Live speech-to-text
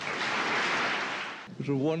was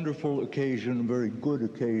a wonderful occasion, a very good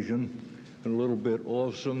occasion, and a little bit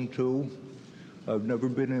awesome, too. I've never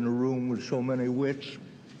been in a room with so many wits.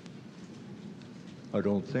 I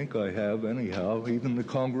don't think I have, anyhow. Even the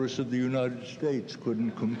Congress of the United States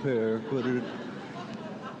couldn't compare, could it?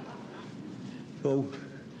 So,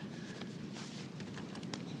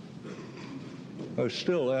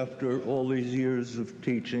 still, after all these years of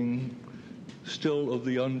teaching, still of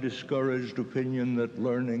the undiscouraged opinion that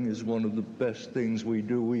learning is one of the best things we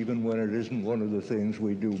do, even when it isn't one of the things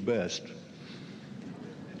we do best.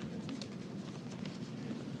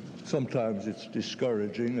 Sometimes it's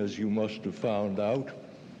discouraging, as you must have found out,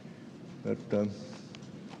 that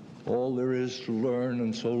all there is to learn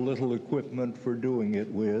and so little equipment for doing it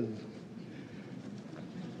with.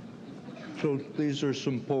 So these are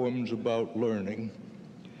some poems about learning.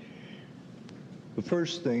 The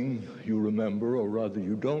first thing you remember, or rather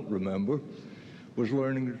you don't remember, was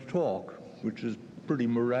learning to talk, which is pretty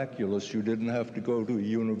miraculous. You didn't have to go to a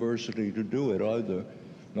university to do it either,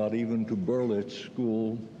 not even to Berlitz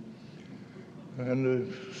School. And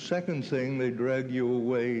the second thing, they drag you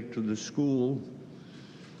away to the school.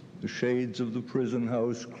 The shades of the prison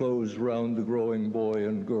house close round the growing boy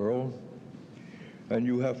and girl, and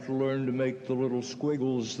you have to learn to make the little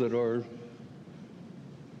squiggles that are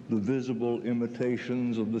the visible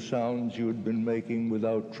imitations of the sounds you had been making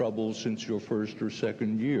without trouble since your first or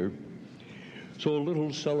second year. So a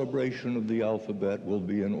little celebration of the alphabet will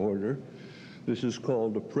be in order. This is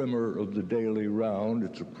called a primer of the daily round.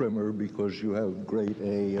 It's a primer because you have great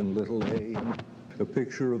A and little a, and a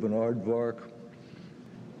picture of an aardvark.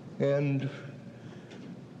 And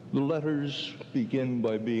the letters begin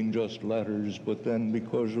by being just letters, but then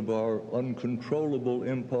because of our uncontrollable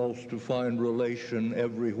impulse to find relation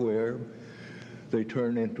everywhere, they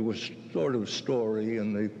turn into a sort of story,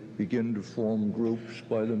 and they begin to form groups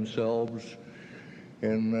by themselves.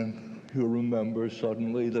 And you'll remember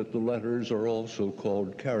suddenly that the letters are also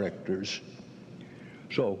called characters.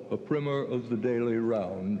 So, a primer of the daily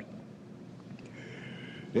round.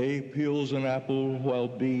 A peels an apple while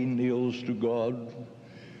B kneels to God.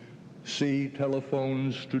 C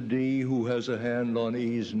telephones to D, who has a hand on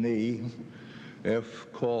E's knee. F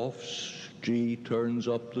coughs. G turns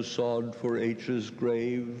up the sod for H's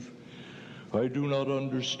grave. I do not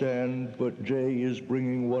understand, but J is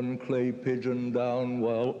bringing one clay pigeon down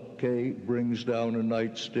while K brings down a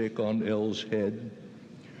nightstick on L's head.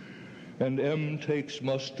 And M takes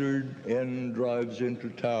mustard, N drives into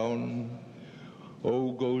town.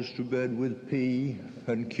 O goes to bed with P,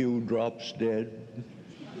 and Q drops dead.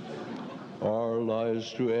 R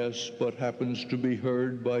lies to S, but happens to be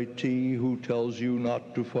heard by T, who tells you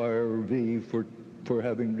not to fire V for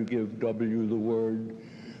having to give W the word,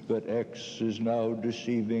 that X is now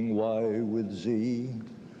deceiving Y with Z,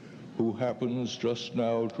 who happens just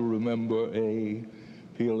now to remember A,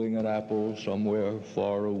 peeling an apple somewhere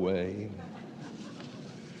far away.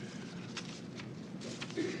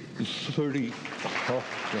 30. Oh,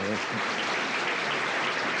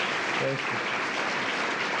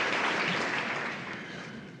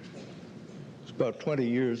 About 20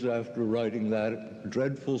 years after writing that, a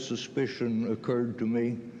dreadful suspicion occurred to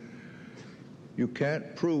me. You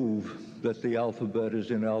can't prove that the alphabet is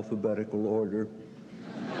in alphabetical order.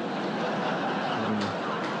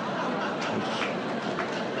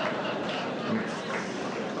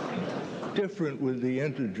 It's different with the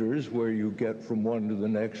integers, where you get from one to the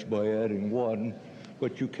next by adding one,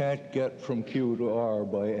 but you can't get from Q to R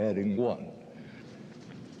by adding one.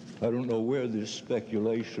 I don't know where this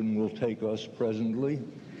speculation will take us presently.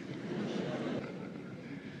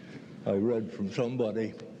 I read from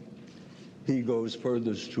somebody, he goes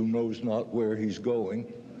furthest who knows not where he's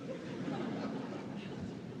going.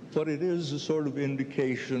 But it is a sort of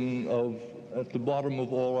indication of, at the bottom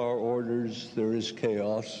of all our orders, there is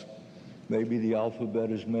chaos. Maybe the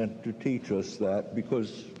alphabet is meant to teach us that,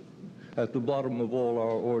 because at the bottom of all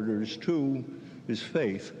our orders, too, is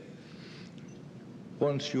faith.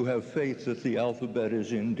 Once you have faith that the alphabet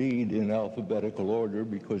is indeed in alphabetical order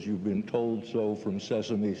because you've been told so from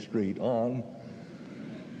Sesame Street on,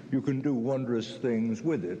 you can do wondrous things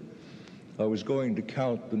with it. I was going to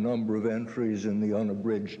count the number of entries in the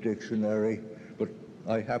unabridged dictionary, but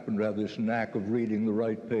I happen to have this knack of reading the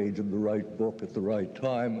right page of the right book at the right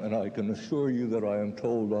time, and I can assure you that I am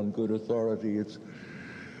told on good authority it's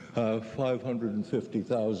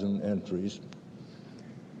 550,000 entries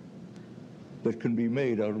that can be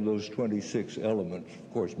made out of those 26 elements.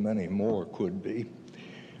 Of course, many more could be.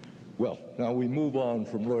 Well, now we move on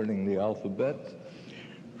from learning the alphabet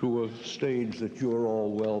to a stage that you're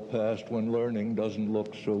all well past when learning doesn't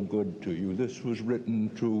look so good to you. This was written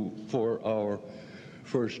for our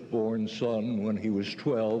firstborn son when he was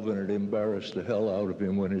 12, and it embarrassed the hell out of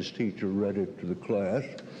him when his teacher read it to the class.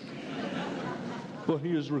 But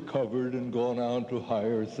he has recovered and gone on to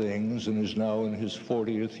higher things and is now in his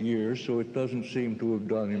 40th year, so it doesn't seem to have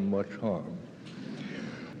done him much harm.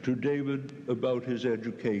 To David about his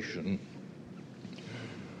education.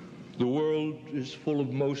 The world is full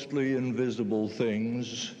of mostly invisible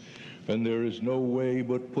things, and there is no way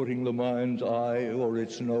but putting the mind's eye or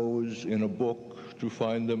its nose in a book to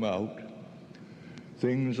find them out.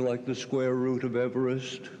 Things like the square root of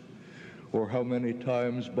Everest, or how many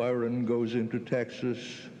times Byron goes into Texas,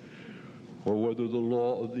 or whether the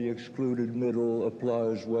law of the excluded middle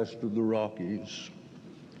applies west of the Rockies.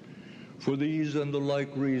 For these and the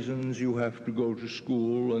like reasons, you have to go to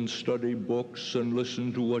school and study books and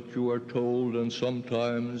listen to what you are told and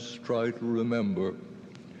sometimes try to remember.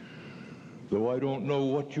 Though I don't know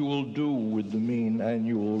what you will do with the mean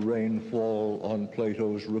annual rainfall on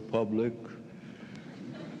Plato's Republic,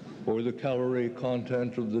 or the calorie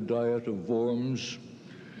content of the diet of worms.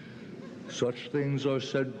 Such things are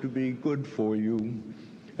said to be good for you,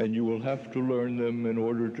 and you will have to learn them in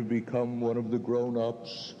order to become one of the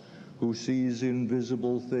grown-ups who sees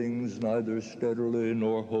invisible things neither steadily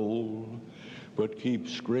nor whole, but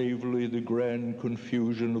keeps gravely the grand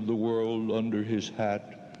confusion of the world under his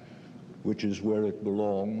hat, which is where it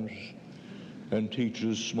belongs, and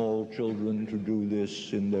teaches small children to do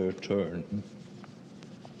this in their turn.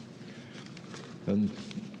 And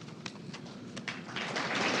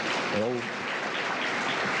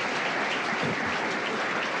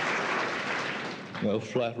well,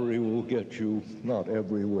 flattery will get you not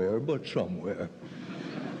everywhere, but somewhere.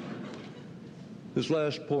 This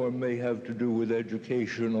last poem may have to do with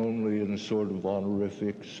education only in a sort of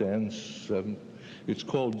honorific sense. It's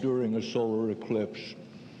called During a Solar Eclipse,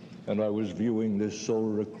 and I was viewing this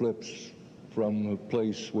solar eclipse from a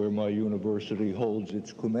place where my university holds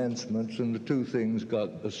its commencements, and the two things got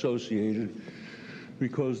associated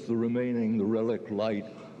because the relic light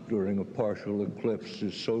during a partial eclipse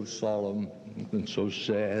is so solemn and so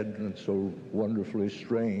sad and so wonderfully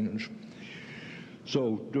strange.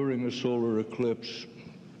 So during a solar eclipse,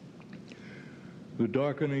 the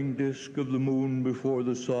darkening disk of the moon before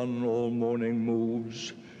the sun all morning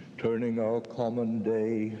moves, turning our common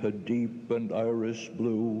day a deep and iris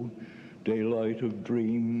blue, daylight of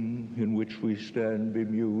dream in which we stand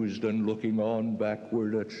bemused and looking on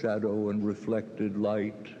backward at shadow and reflected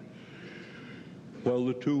light. While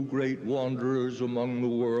the two great wanderers among the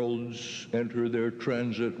worlds enter their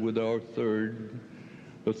transit with our third,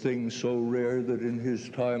 a thing so rare that in his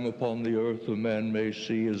time upon the earth a man may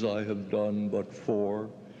see as I have done but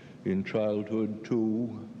four, in childhood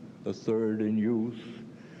two, a third in youth,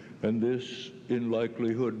 and this in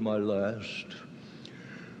likelihood my last.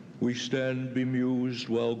 We stand bemused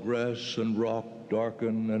while grass and rock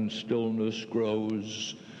darken and stillness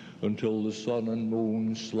grows until the sun and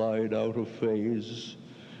moon slide out of phase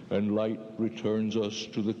and light returns us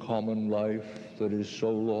to the common life that is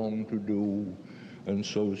so long to do and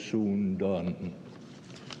so soon done.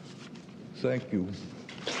 Thank you.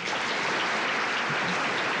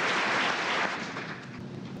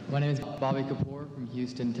 My name is Bobby Kapoor from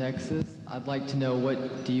Houston, Texas. I'd like to know,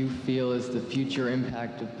 what do you feel is the future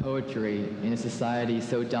impact of poetry in a society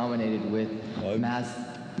so dominated with mass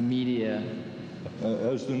media?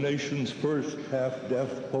 As the nation's first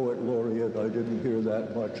half-deaf poet laureate, I didn't hear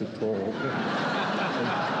that much at all.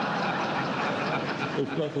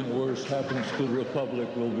 If nothing worse happens to the Republic,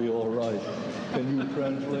 we'll be all right. Can you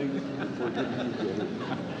translate, or didn't you get it?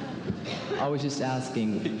 I was just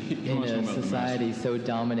asking, in a society so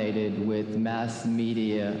dominated with mass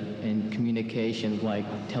media and communications like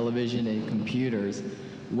television and computers,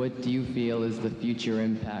 what do you feel is the future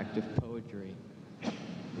impact of poetry?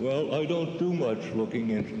 Well, I don't do much looking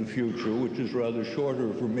into the future, which is rather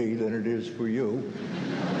shorter for me than it is for you.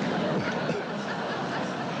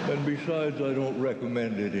 And besides, I don't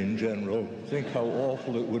recommend it in general. Think how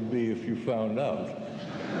awful it would be if you found out.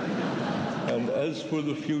 And as for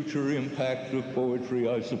the future impact of poetry,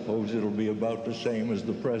 I suppose it'll be about the same as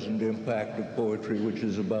the present impact of poetry, which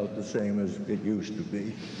is about the same as it used to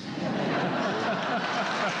be.